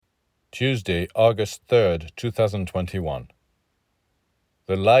Tuesday, August 3rd, 2021.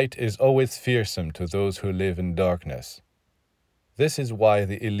 The light is always fearsome to those who live in darkness. This is why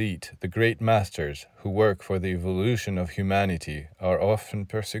the elite, the great masters who work for the evolution of humanity, are often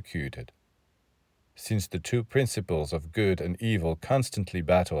persecuted. Since the two principles of good and evil constantly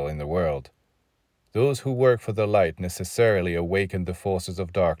battle in the world, those who work for the light necessarily awaken the forces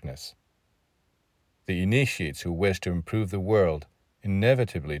of darkness. The initiates who wish to improve the world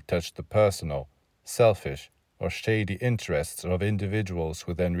inevitably touch the personal, selfish, or shady interests of individuals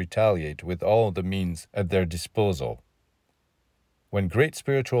who then retaliate with all the means at their disposal. When great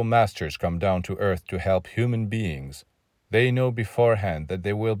spiritual masters come down to earth to help human beings, they know beforehand that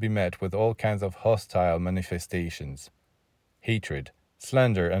they will be met with all kinds of hostile manifestations, hatred,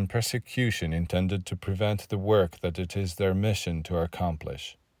 slander, and persecution intended to prevent the work that it is their mission to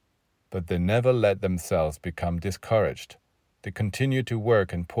accomplish. But they never let themselves become discouraged. They continue to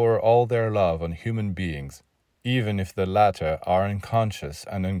work and pour all their love on human beings, even if the latter are unconscious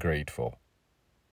and ungrateful.